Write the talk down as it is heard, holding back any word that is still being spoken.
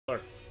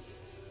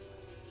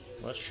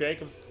Let's shake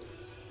him.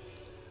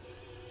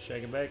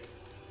 Shake and bake.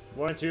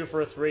 1 and 2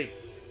 for a 3.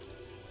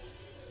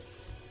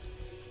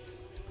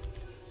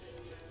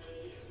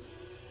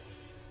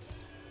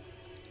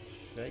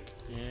 Shake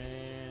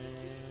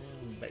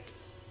and bake.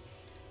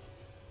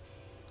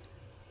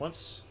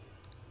 Once,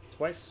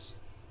 twice,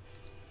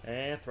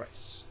 and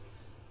thrice.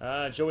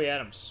 Joey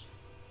Adams.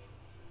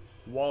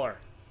 Waller.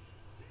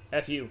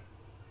 FU.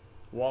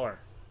 Waller.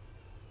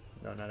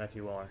 No, not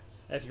FU Waller.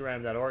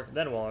 FURandom.org.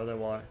 Then Waller. Then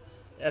Waller.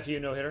 FU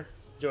no hitter.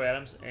 Joey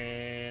Adams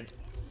and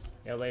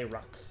LA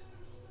Rock.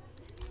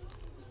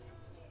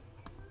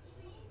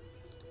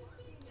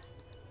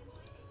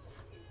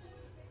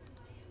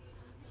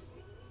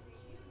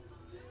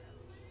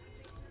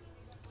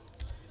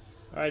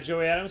 All right,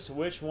 Joey Adams,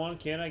 which one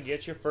can I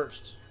get you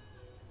first?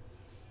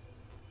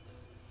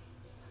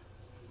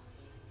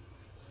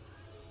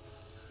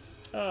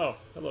 Oh,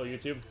 hello,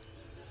 YouTube.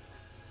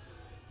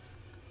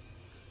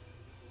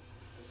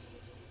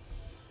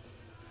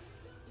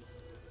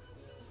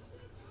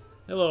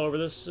 Hello, over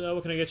this.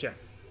 What can I get you?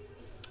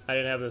 I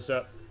didn't have this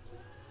up.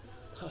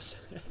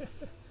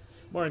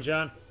 Morning,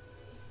 John.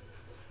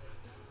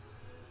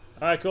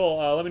 All right, cool.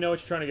 Let me know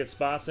what you're trying to get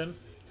spots in.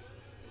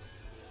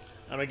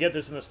 I'm going to get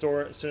this in the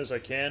store as soon as I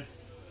can.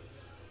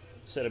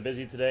 Said I'm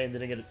busy today and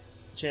didn't get a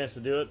chance to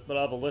do it, but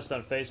I'll have a list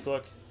on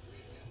Facebook.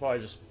 I'll probably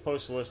just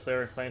post a list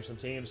there and claim some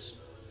teams,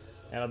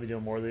 and I'll be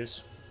doing more of these.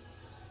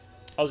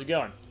 How's it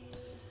going?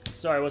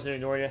 Sorry I wasn't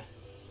ignoring you.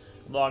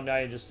 Long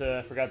night, and just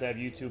forgot to have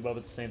YouTube up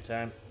at the same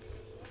time.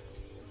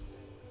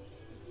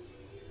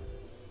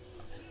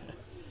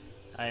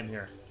 I am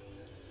here.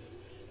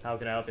 How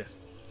can I help you?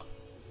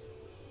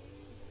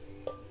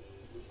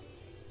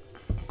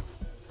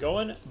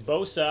 Going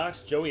Bo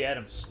Sox, Joey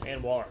Adams,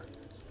 and Waller.